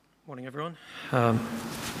Morning, everyone.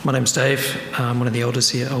 My name's Dave. I'm one of the elders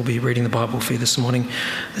here. I'll be reading the Bible for you this morning.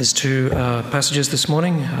 There's two passages this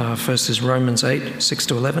morning. First is Romans 8, 6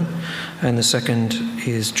 to 11, and the second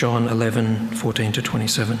is John 11, 14 to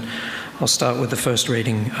 27. I'll start with the first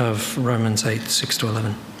reading of Romans 8, 6 to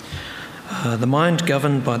 11. The mind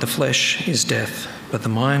governed by the flesh is death, but the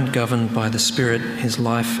mind governed by the Spirit is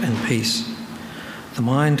life and peace. The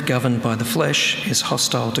mind governed by the flesh is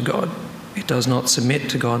hostile to God. It does not submit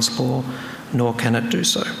to God's law, nor can it do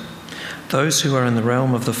so. Those who are in the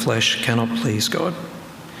realm of the flesh cannot please God.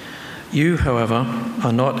 You, however,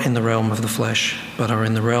 are not in the realm of the flesh, but are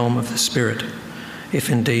in the realm of the Spirit, if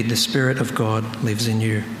indeed the Spirit of God lives in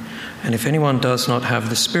you. And if anyone does not have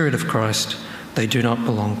the Spirit of Christ, they do not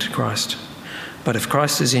belong to Christ. But if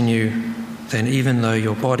Christ is in you, then even though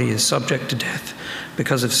your body is subject to death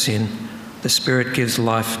because of sin, the Spirit gives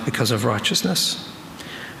life because of righteousness.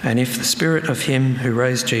 And if the Spirit of him who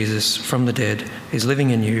raised Jesus from the dead is living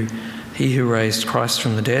in you, he who raised Christ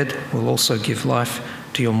from the dead will also give life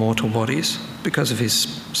to your mortal bodies because of his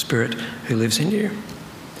Spirit who lives in you.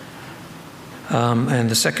 And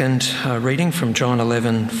the second reading from John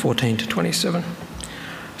 11, 14 to 27.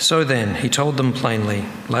 So then he told them plainly,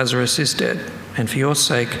 Lazarus is dead, and for your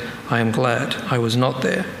sake I am glad I was not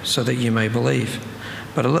there, so that you may believe.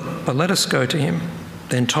 But let us go to him.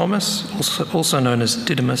 Then Thomas, also known as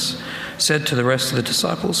Didymus, said to the rest of the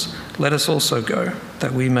disciples, Let us also go,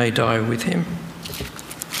 that we may die with him.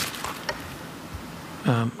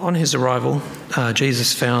 On his arrival,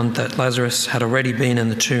 Jesus found that Lazarus had already been in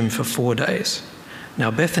the tomb for 4 days.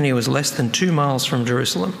 Now Bethany was less than 2 miles from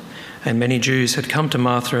Jerusalem, and many Jews had come to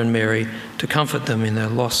Martha and Mary to comfort them in their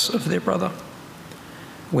loss of their brother.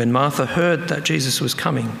 When Martha heard that Jesus was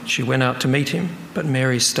coming, she went out to meet him, but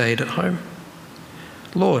Mary stayed at home.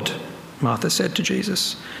 Lord, Martha said to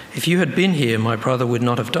Jesus, if you had been here, my brother would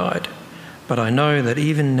not have died. But I know that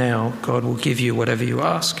even now God will give you whatever you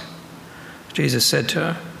ask. Jesus said to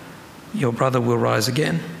her, your brother will rise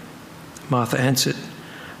again. Martha answered,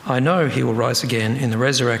 I know he will rise again in the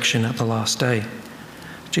resurrection at the last day.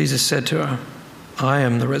 Jesus said to her, I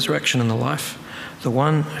am the resurrection and the life. The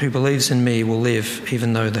one who believes in me will live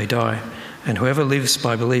even though they die, and whoever lives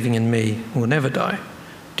by believing in me will never die.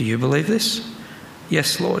 Do you believe this?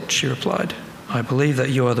 Yes, Lord, she replied. I believe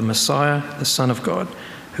that you are the Messiah, the Son of God,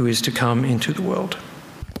 who is to come into the world.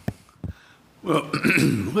 Well,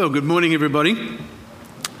 good morning, everybody.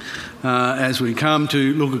 As we come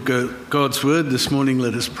to look at God's word this morning,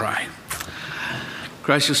 let us pray.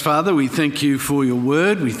 Gracious Father, we thank you for your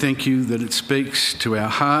word. We thank you that it speaks to our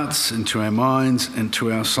hearts and to our minds and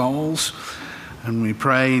to our souls. And we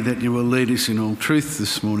pray that you will lead us in all truth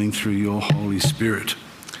this morning through your Holy Spirit.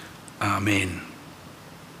 Amen.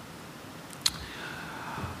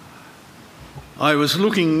 I was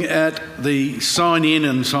looking at the sign-in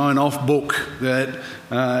and sign-off book that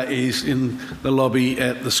is in the lobby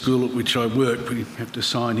at the school at which I work. We have to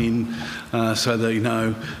sign in so they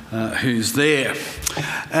know who's there.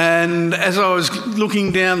 And as I was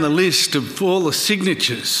looking down the list of all the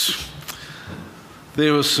signatures,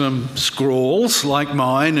 there were some scrawls like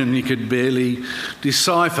mine, and you could barely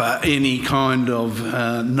decipher any kind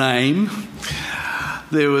of name.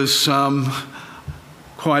 There was some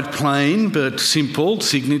quite plain but simple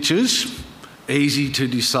signatures, easy to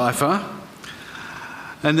decipher.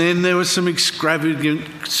 And then there was some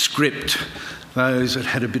extravagant script, those that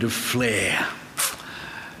had a bit of flair.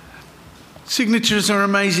 Signatures are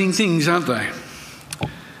amazing things, aren't they?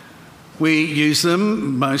 We use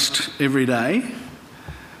them most every day,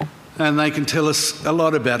 and they can tell us a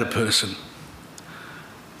lot about a person.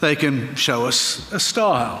 They can show us a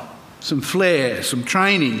style, some flair, some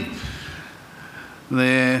training.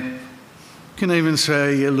 They can even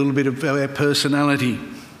say a little bit about our personality.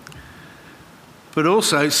 But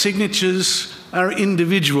also, signatures are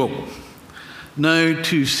individual. No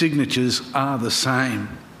two signatures are the same.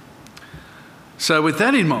 So with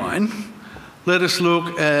that in mind, let us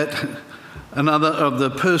look at another of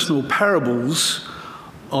the personal parables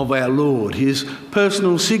of our Lord, his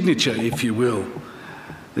personal signature, if you will.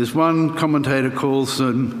 There's one commentator calls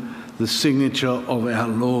them the signature of our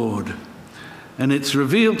Lord. And it's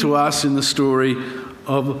revealed to us in the story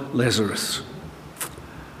of Lazarus.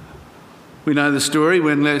 We know the story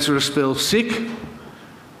when Lazarus fell sick.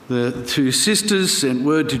 The two sisters sent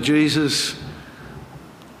word to Jesus,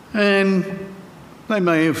 and they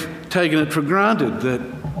may have taken it for granted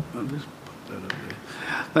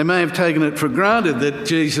that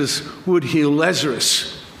Jesus would heal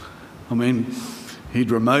Lazarus. I mean, he'd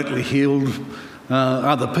remotely healed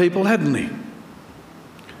other people, hadn't he?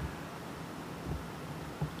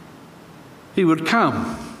 He would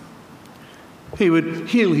come he would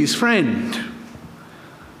heal his friend.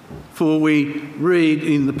 For we read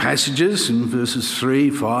in the passages in verses 3,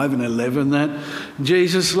 5 and 11 that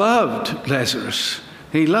Jesus loved Lazarus.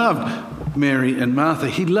 He loved Mary and Martha.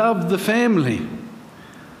 He loved the family.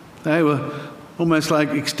 They were almost like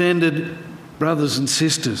extended brothers and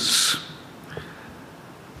sisters.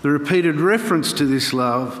 The repeated reference to this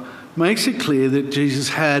love makes it clear that Jesus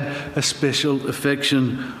had a special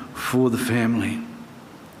affection for the family.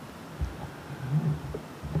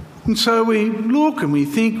 And so we look and we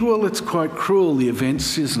think, well, it's quite cruel, the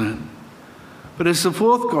events, isn't it? But as the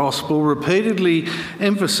fourth gospel repeatedly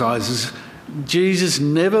emphasises, Jesus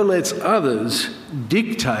never lets others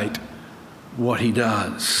dictate what he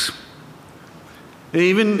does.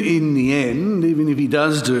 Even in the end, even if he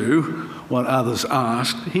does do what others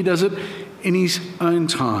ask, he does it in his own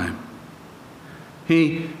time.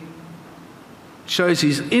 He shows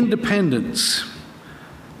his independence.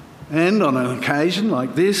 And on an occasion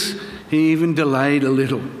like this, he even delayed a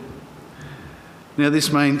little. Now,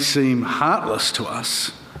 this may seem heartless to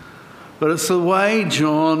us, but it's the way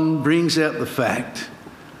John brings out the fact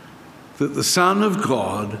that the Son of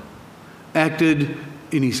God acted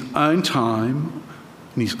in his own time,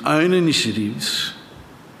 in his own initiatives,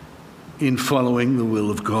 in following the will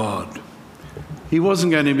of God. He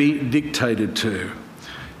wasn't going to be dictated to.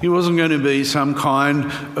 He wasn't going to be some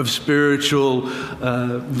kind of spiritual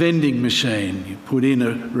vending machine. You put in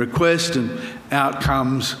a request and out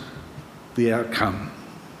comes the outcome.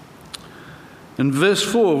 And verse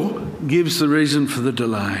 4 gives the reason for the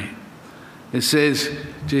delay. It says,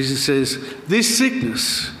 Jesus says, this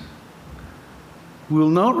sickness will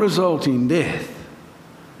not result in death,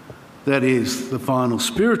 that is, the final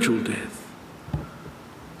spiritual death,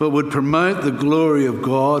 but would promote the glory of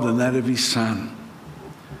God and that of his Son.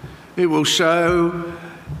 It will show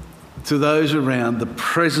to those around the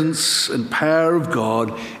presence and power of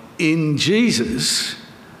God in Jesus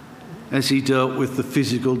as he dealt with the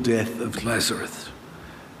physical death of Lazarus.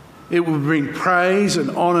 It will bring praise and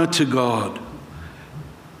honour to God.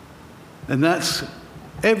 And that's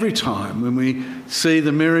every time when we see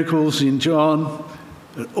the miracles in John,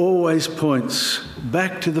 it always points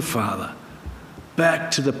back to the Father,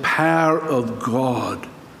 back to the power of God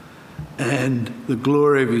and the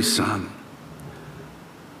glory of his Son.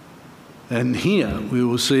 And here we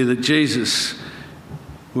will see that Jesus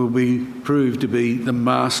will be proved to be the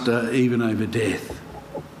master even over death.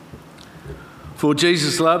 For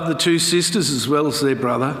Jesus loved the two sisters as well as their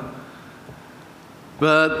brother,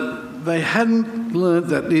 but they hadn't learnt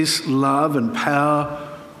that this love and power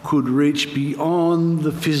could reach beyond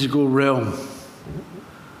the physical realm.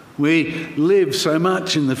 We live so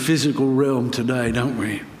much in the physical realm today, don't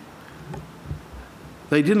we?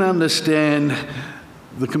 They didn't understand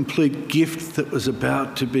the complete gift that was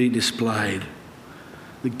about to be displayed.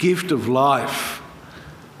 The gift of life,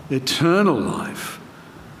 eternal life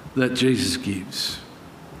that Jesus gives.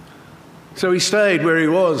 So he stayed where he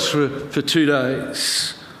was for 2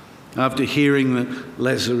 days after hearing that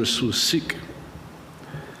Lazarus was sick.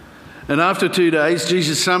 And after 2 days,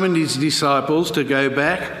 Jesus summoned his disciples to go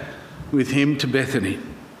back with him to Bethany.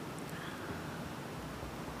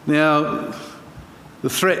 Now, the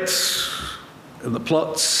threats and the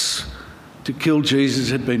plots to kill Jesus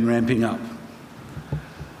had been ramping up.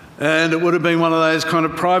 And it would have been one of those kind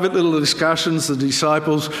of private little discussions the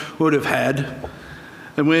disciples would have had.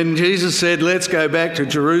 And when Jesus said, let's go back to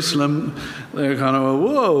Jerusalem, they were kind of,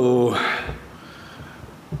 whoa,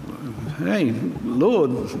 hey,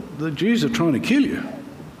 Lord, the Jews are trying to kill you.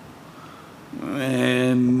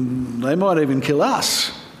 And they might even kill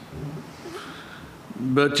us.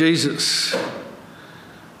 But Jesus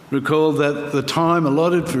recalled that the time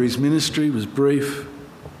allotted for his ministry was brief.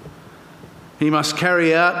 He must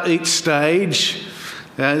carry out each stage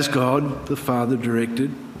as God the Father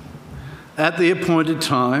directed, at the appointed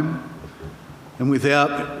time and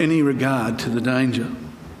without any regard to the danger.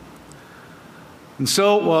 And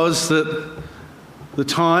so it was that the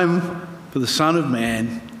time for the Son of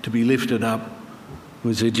Man to be lifted up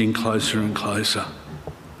was edging closer and closer.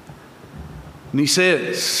 And he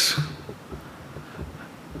says,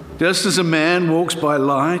 just as a man walks by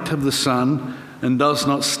light of the sun and does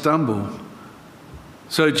not stumble,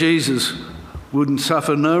 so Jesus wouldn't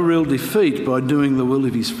suffer no real defeat by doing the will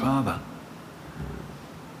of his Father.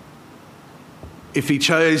 If he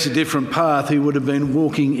chose a different path, he would have been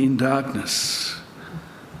walking in darkness.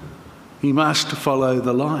 He must follow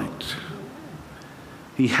the light.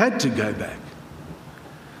 He had to go back.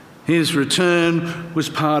 His return was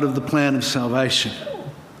part of the plan of salvation,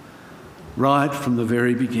 right from the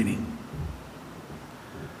very beginning.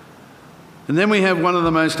 And then we have one of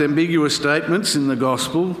the most ambiguous statements in the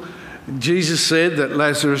gospel. Jesus said that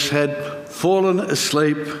Lazarus had fallen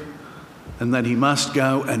asleep and that he must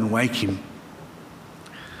go and wake him.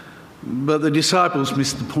 But the disciples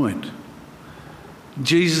missed the point.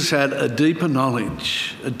 Jesus had a deeper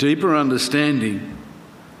knowledge, a deeper understanding.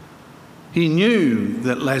 He knew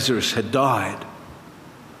that Lazarus had died,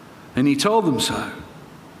 and he told them so,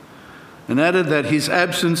 and added that his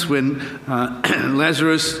absence when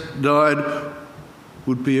Lazarus died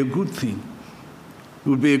would be a good thing. It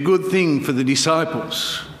would be a good thing for the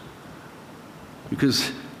disciples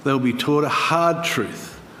because they'll be taught a hard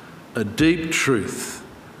truth, a deep truth.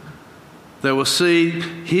 They will see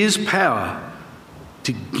his power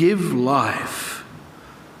to give life,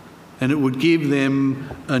 and it would give them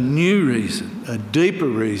a new reason, a deeper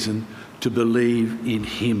reason to believe in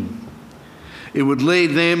him. It would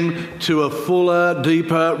lead them to a fuller,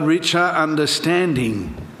 deeper, richer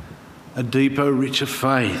understanding, a deeper, richer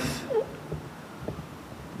faith.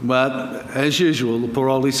 But as usual, the poor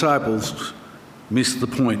old disciples missed the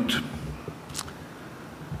point.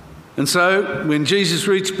 And so when Jesus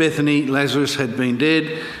reached Bethany, Lazarus had been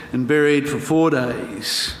dead and buried for 4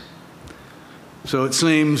 days. So it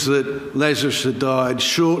seems that Lazarus had died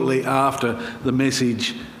shortly after the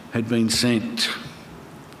message had been sent.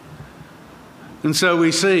 And so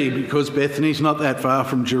we see, because Bethany's not that far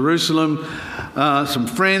from Jerusalem, some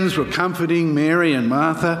friends were comforting Mary and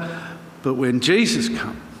Martha. But when Jesus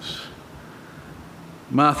comes,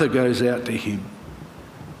 Martha goes out to him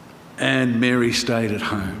and Mary stayed at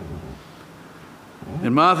home.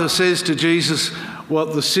 And Martha says to Jesus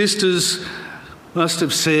what the sisters must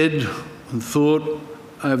have said and thought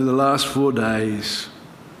over the last 4 days.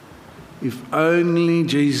 If only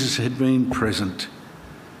Jesus had been present,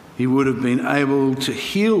 he would have been able to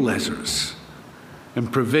heal Lazarus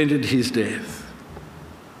and prevented his death.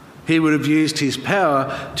 He would have used his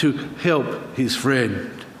power to help his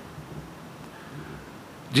friend.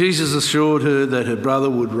 Jesus assured her that her brother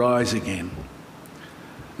would rise again.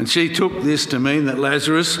 And she took this to mean that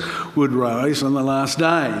Lazarus would rise on the last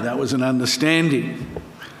day. That was an understanding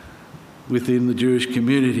within the Jewish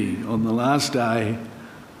community. On the last day,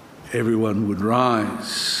 everyone would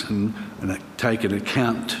rise and take an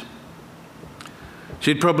account.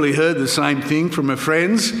 She'd probably heard the same thing from her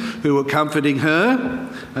friends who were comforting her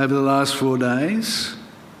over the last 4 days.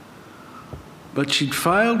 But she'd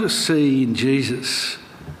failed to see in Jesus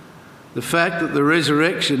the fact that the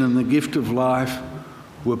resurrection and the gift of life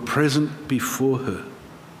were present before her.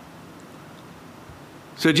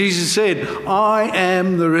 So Jesus said, I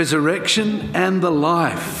am the resurrection and the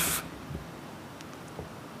life.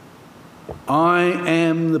 I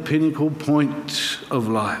am the pinnacle point of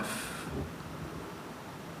life.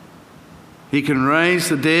 He can raise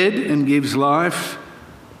the dead and gives life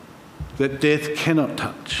that death cannot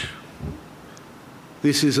touch.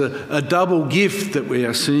 This is a double gift that we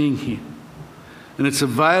are seeing here. And it's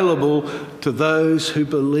available to those who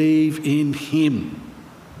believe in him.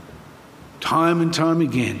 Time and time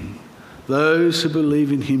again, those who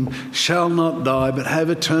believe in him shall not die but have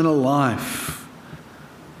eternal life.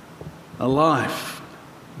 A life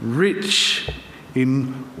rich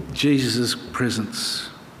in Jesus' presence.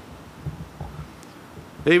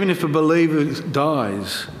 Even if a believer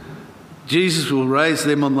dies, Jesus will raise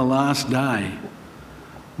them on the last day.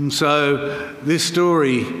 And so this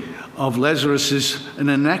story of Lazarus is an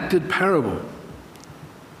enacted parable.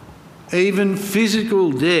 Even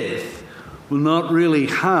physical death will not really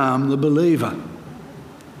harm the believer.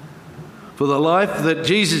 For the life that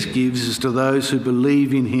Jesus gives to those who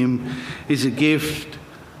believe in him is a gift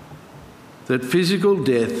that physical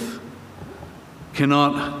death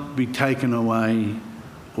cannot be taken away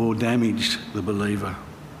or damage the believer.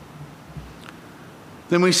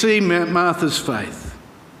 Then we see Martha's faith.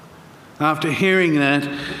 After hearing that,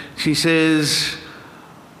 she says,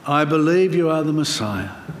 I believe you are the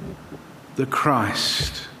Messiah, the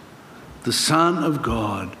Christ, the Son of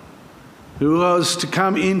God, who was to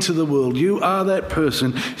come into the world. You are that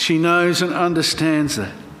person. She knows and understands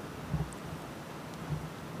that.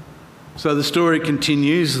 So the story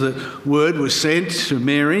continues. The word was sent to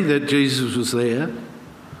Mary that Jesus was there.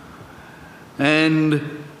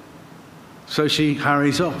 And so she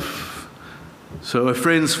hurries off. So her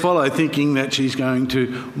friends follow, thinking that she's going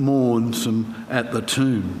to mourn some at the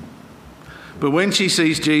tomb. But when she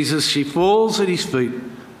sees Jesus, she falls at his feet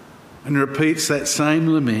and repeats that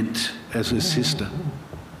same lament as her sister.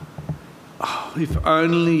 Oh, if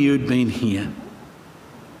only you'd been here.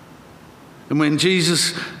 And when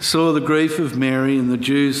Jesus saw the grief of Mary and the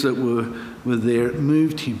Jews that were there, it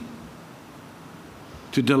moved him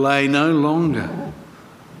to delay no longer.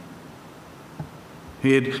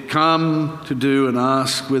 He had come to do and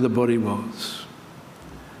ask where the body was.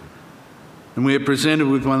 And we are presented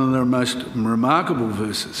with one of the most remarkable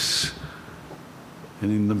verses.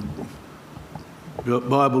 And in the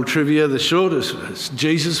Bible trivia, the shortest verse,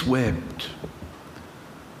 Jesus wept.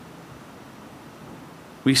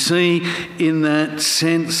 We see in that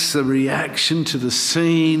sense the reaction to the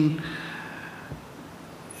scene.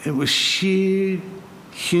 It was sheer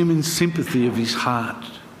human sympathy of his heart.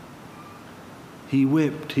 He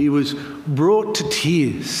wept. He was brought to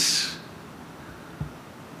tears.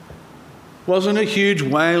 Wasn't a huge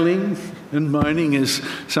wailing and moaning as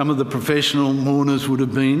some of the professional mourners would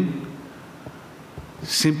have been.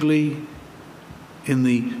 Simply in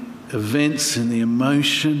the events and the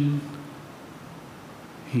emotion,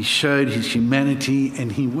 he showed his humanity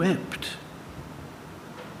and he wept.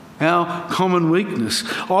 Our common weakness.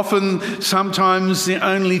 Often, sometimes the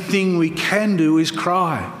only thing we can do is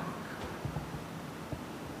cry.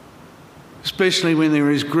 Especially when there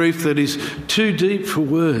is grief that is too deep for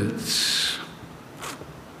words.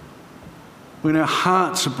 When our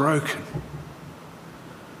hearts are broken.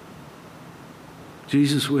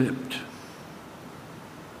 Jesus wept.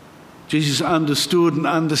 Jesus understood and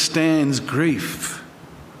understands grief.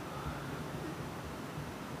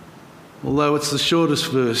 Although it's the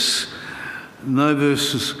shortest verse, no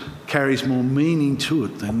verse carries more meaning to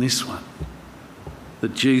it than this one,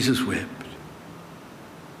 that Jesus wept.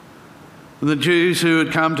 And the Jews who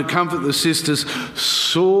had come to comfort the sisters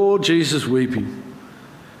saw Jesus weeping,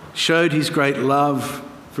 showed his great love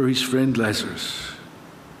for his friend Lazarus.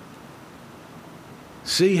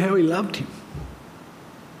 See how he loved him.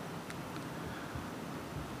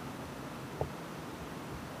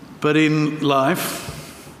 But in life,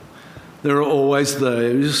 there are always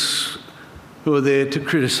those who are there to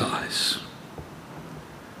criticise.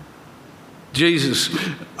 Jesus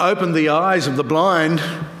opened the eyes of the blind.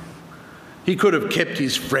 He could have kept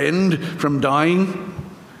his friend from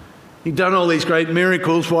dying. He'd done all these great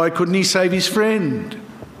miracles. Why couldn't he save his friend?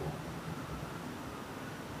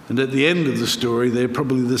 And at the end of the story, they're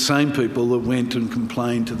probably the same people that went and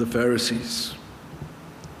complained to the Pharisees.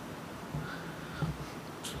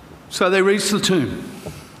 So they reached the tomb.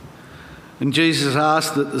 And Jesus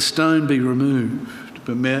asked that the stone be removed,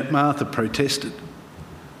 but Martha protested.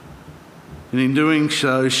 And in doing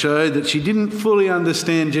so, showed that she didn't fully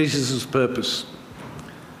understand Jesus' purpose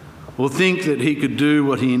or think that he could do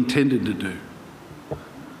what he intended to do.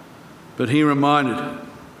 But he reminded her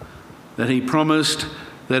that he promised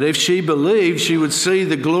that if she believed, she would see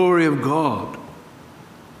the glory of God.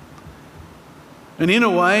 And in a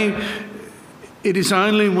way, it is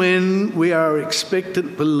only when we are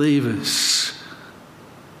expectant believers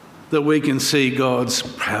that we can see God's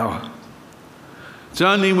power. It's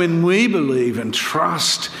only when we believe and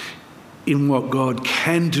trust in what God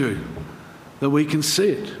can do that we can see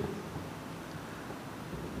it.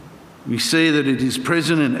 We see that it is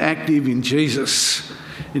present and active in Jesus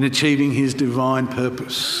in achieving his divine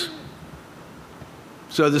purpose.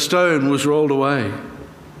 So the stone was rolled away.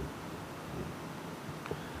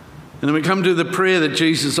 And then we come to the prayer that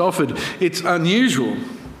Jesus offered. It's unusual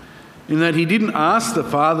in that he didn't ask the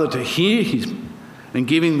Father to hear him and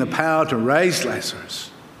give him the power to raise Lazarus.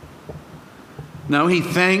 No, he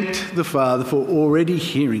thanked the Father for already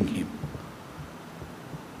hearing him.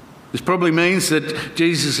 This probably means that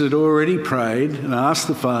Jesus had already prayed and asked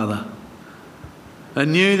the Father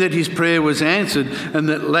and knew that his prayer was answered and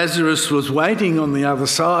that Lazarus was waiting on the other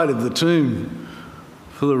side of the tomb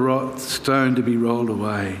for the stone to be rolled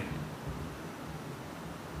away.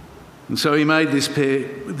 And so he made this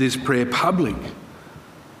prayer public,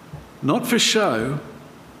 not for show,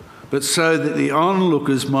 but so that the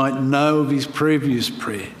onlookers might know of his previous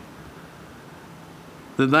prayer,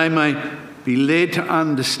 that they may be led to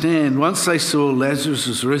understand, once they saw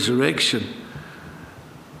Lazarus' resurrection,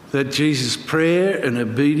 that Jesus' prayer and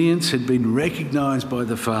obedience had been recognised by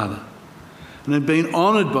the Father and had been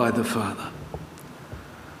honoured by the Father,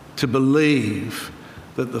 to believe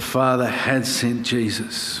that the Father had sent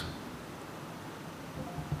Jesus.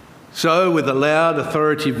 So, with a loud,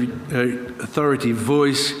 authoritative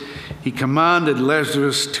voice, he commanded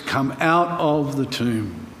Lazarus to come out of the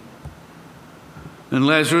tomb. And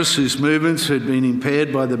Lazarus, whose movements had been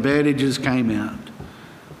impaired by the bandages, came out.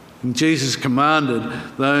 And Jesus commanded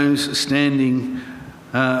those standing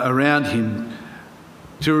around him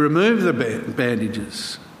to remove the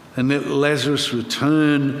bandages and let Lazarus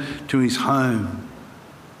return to his home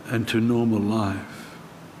and to normal life.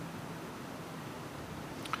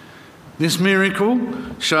 This miracle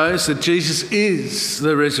shows that Jesus is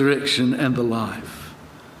the resurrection and the life,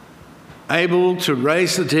 able to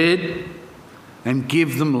raise the dead and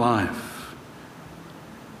give them life.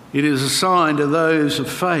 It is a sign to those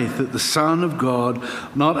of faith that the Son of God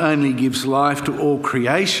not only gives life to all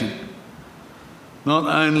creation, not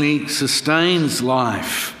only sustains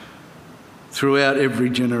life throughout every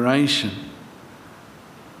generation,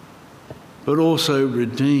 but also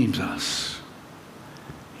redeems us.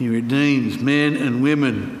 He redeems men and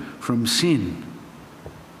women from sin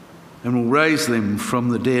and will raise them from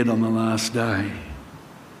the dead on the last day.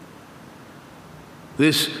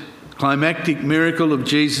 This climactic miracle of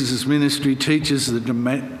Jesus' ministry teaches the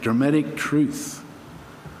dramatic truth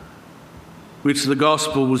which the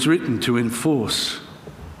gospel was written to enforce,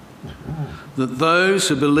 that those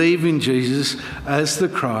who believe in Jesus as the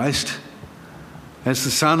Christ, as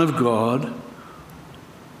the Son of God,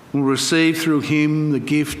 will receive through him the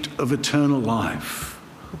gift of eternal life.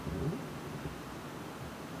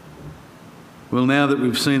 Well, now that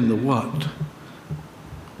we've seen the what,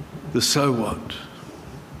 the so what,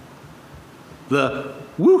 the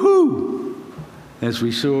woohoo, as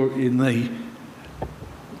we saw in the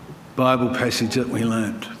Bible passage that we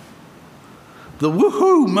learnt, the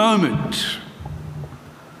woohoo moment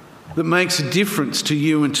that makes a difference to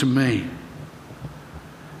you and to me.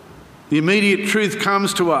 The immediate truth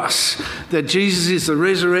comes to us that Jesus is the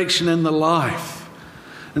resurrection and the life,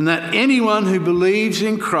 and that anyone who believes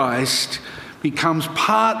in Christ becomes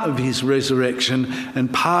part of his resurrection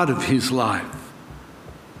and part of his life.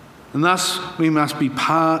 And thus we must be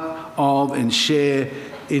part of and share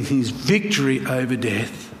in his victory over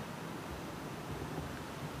death.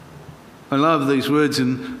 I love these words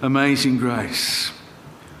in Amazing Grace.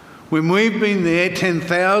 When we've been there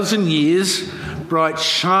 10,000 years, bright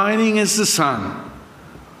shining as the sun,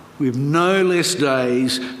 we've no less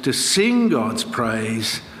days to sing God's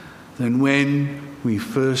praise than when we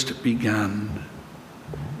first begun.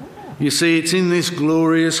 You see, it's in this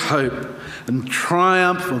glorious hope and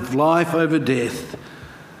triumph of life over death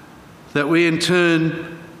that we in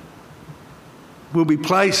turn will be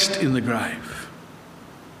placed in the grave.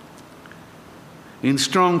 In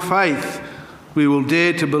strong faith, we will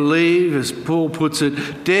dare to believe, as Paul puts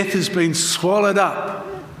it, death has been swallowed up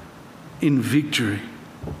in victory.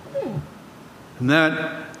 And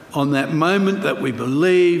that on that moment that we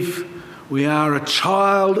believe, we are a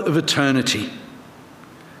child of eternity.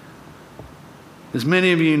 As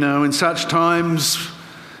many of you know, in such times,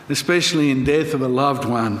 especially in death of a loved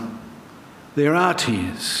one, there are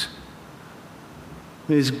tears.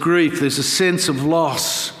 There's grief, there's a sense of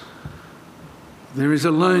loss, there is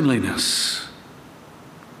a loneliness.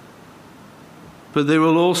 But there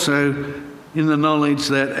will also, in the knowledge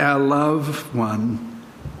that our loved one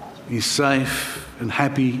is safe and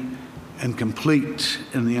happy and complete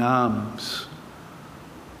in the arms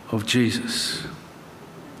of Jesus.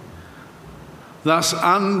 Thus,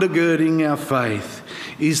 undergirding our faith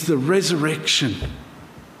is the resurrection.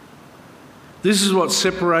 This is what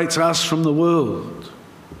separates us from the world.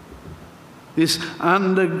 This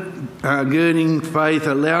undergirding faith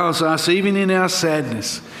allows us, even in our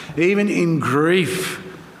sadness, even in grief,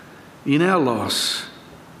 in our loss,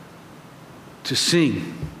 to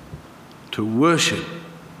sing, to worship,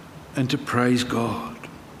 and to praise God.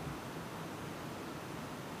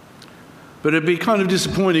 But it'd be kind of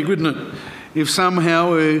disappointing, wouldn't it, if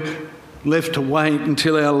somehow we're left to wait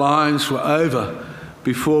until our lives were over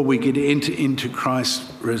before we could enter into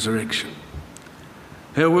Christ's resurrection.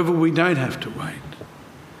 However, we don't have to wait.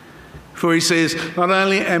 For he says, not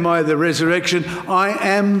only am I the resurrection, I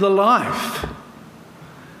am the life.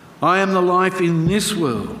 I am the life in this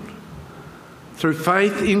world. Through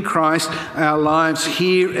faith in Christ, our lives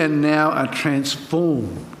here and now are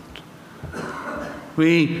transformed.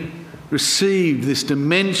 We receive this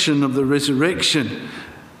dimension of the resurrection.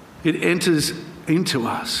 It enters into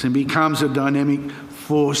us and becomes a dynamic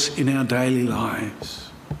force in our daily lives.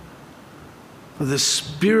 For the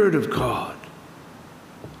Spirit of God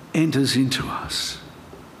enters into us.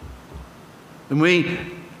 And we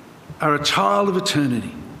are a child of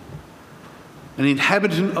eternity, an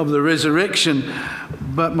inhabitant of the resurrection,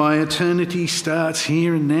 but my eternity starts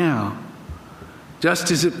here and now, just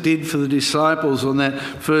as it did for the disciples on that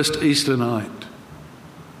first Easter night.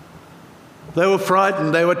 They were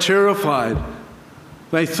frightened, they were terrified.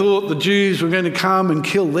 They thought the Jews were going to come and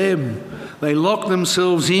kill them. They locked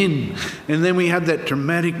themselves in, and then we had that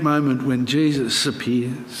dramatic moment when Jesus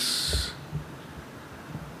appears.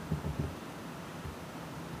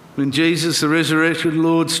 When Jesus, the resurrected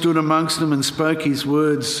Lord, stood amongst them and spoke his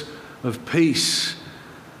words of peace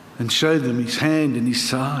and showed them his hand and his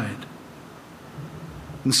side.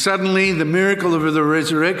 And suddenly the miracle of the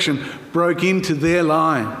resurrection broke into their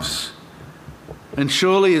lives. And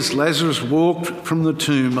surely as Lazarus walked from the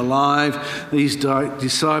tomb alive, these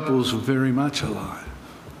disciples were very much alive.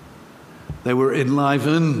 They were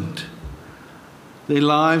enlivened. Their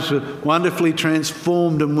lives were wonderfully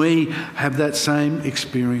transformed, and we have that same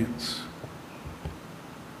experience.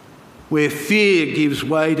 Where fear gives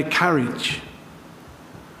way to courage,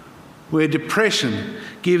 where depression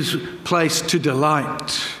gives place to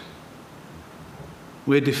delight,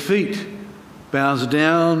 where defeat bows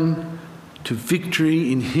down to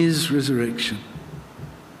victory in his resurrection.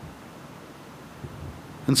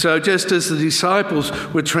 And so just as the disciples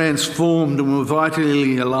were transformed and were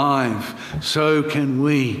vitally alive, so can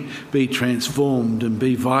we be transformed and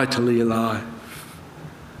be vitally alive.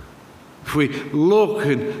 If we look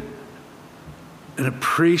and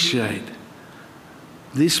appreciate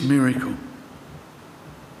this miracle,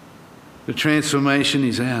 the transformation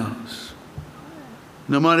is ours.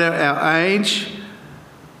 No matter our age,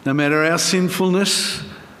 no matter our sinfulness,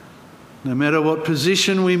 no matter what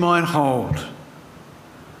position we might hold,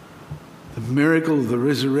 the miracle of the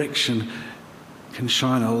resurrection can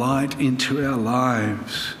shine a light into our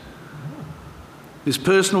lives. This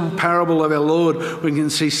personal parable of our Lord, we can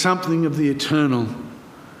see something of the eternal.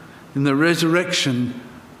 In the resurrection,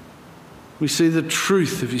 we see the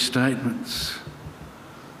truth of his statements.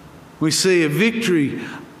 We see a victory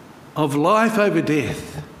of life over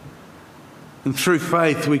death. And through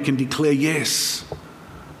faith we can declare, yes,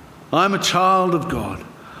 I'm a child of God.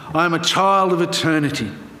 I'm a child of eternity.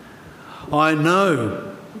 I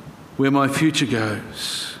know where my future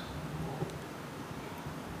goes.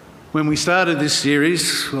 When we started this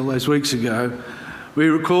series, well, those weeks ago, we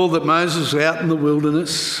recalled that Moses was out in the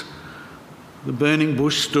wilderness, the burning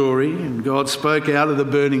bush story, and God spoke out of the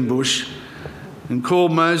burning bush and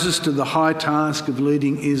called Moses to the high task of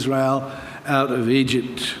leading Israel out of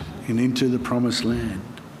Egypt and into the promised land.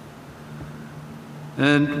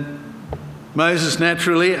 And Moses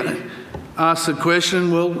naturally asked the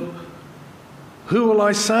question, well, who will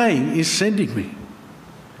I say is sending me?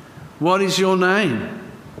 What is your name?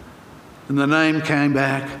 And the name came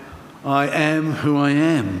back, I am who I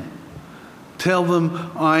am. Tell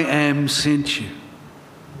them I am sent you.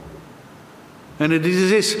 And it is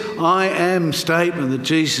this I am statement that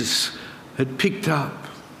Jesus had picked up.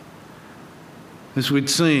 As we'd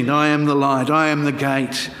seen, I am the light, I am the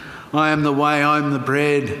gate, I am the way, I am the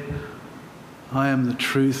bread, I am the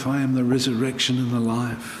truth, I am the resurrection and the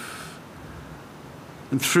life.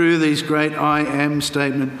 And through these great I am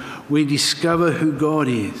statement, we discover who God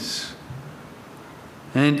is.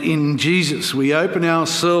 And in Jesus, we open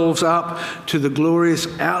ourselves up to the glorious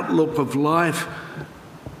outlook of life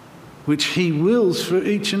which he wills for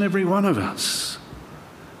each and every one of us.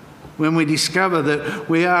 When we discover that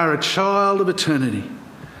we are a child of eternity,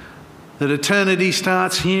 that eternity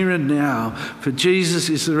starts here and now, for Jesus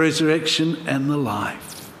is the resurrection and the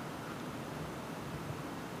life.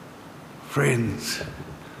 Friends,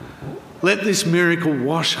 let this miracle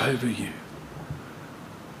wash over you.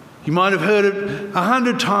 You might have heard it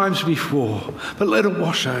 100 times before, but let it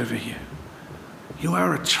wash over you. You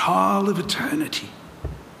are a child of eternity.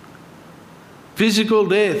 Physical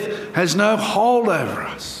death has no hold over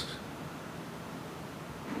us.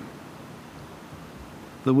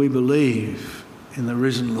 That we believe in the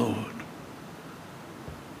risen Lord.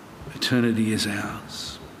 Eternity is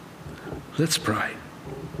ours. Let's pray.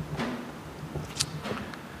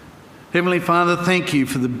 Heavenly Father, thank you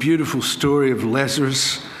for the beautiful story of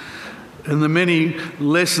Lazarus and the many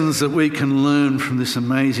lessons that we can learn from this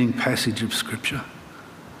amazing passage of Scripture.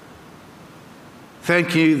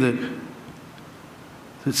 Thank you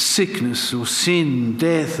that sickness or sin,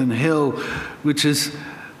 death and hell, which is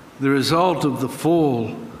the result of the fall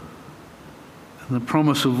and the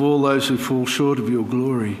promise of all those who fall short of your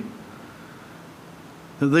glory,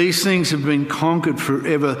 that these things have been conquered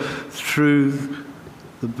forever through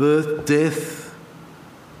the birth, death,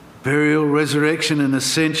 burial, resurrection and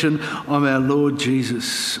ascension of our Lord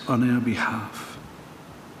Jesus on our behalf.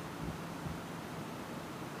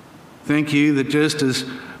 Thank you that just as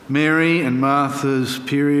Mary and Martha's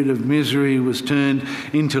period of misery was turned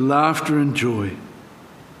into laughter and joy,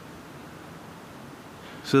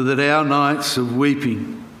 so that our nights of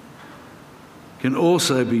weeping can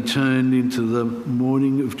also be turned into the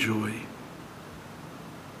morning of joy,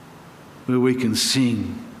 where we can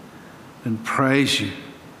sing and praise you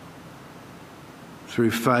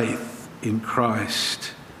through faith in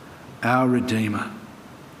Christ, our Redeemer.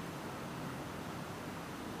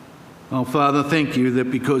 Oh, Father, thank you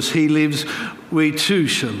that because he lives, we too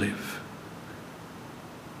shall live.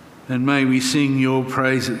 And may we sing your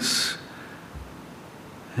praises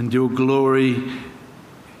and your glory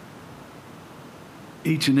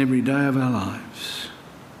each and every day of our lives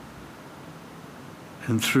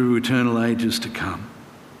and through eternal ages to come.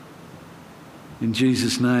 In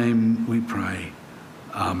Jesus' name we pray.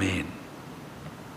 Amen.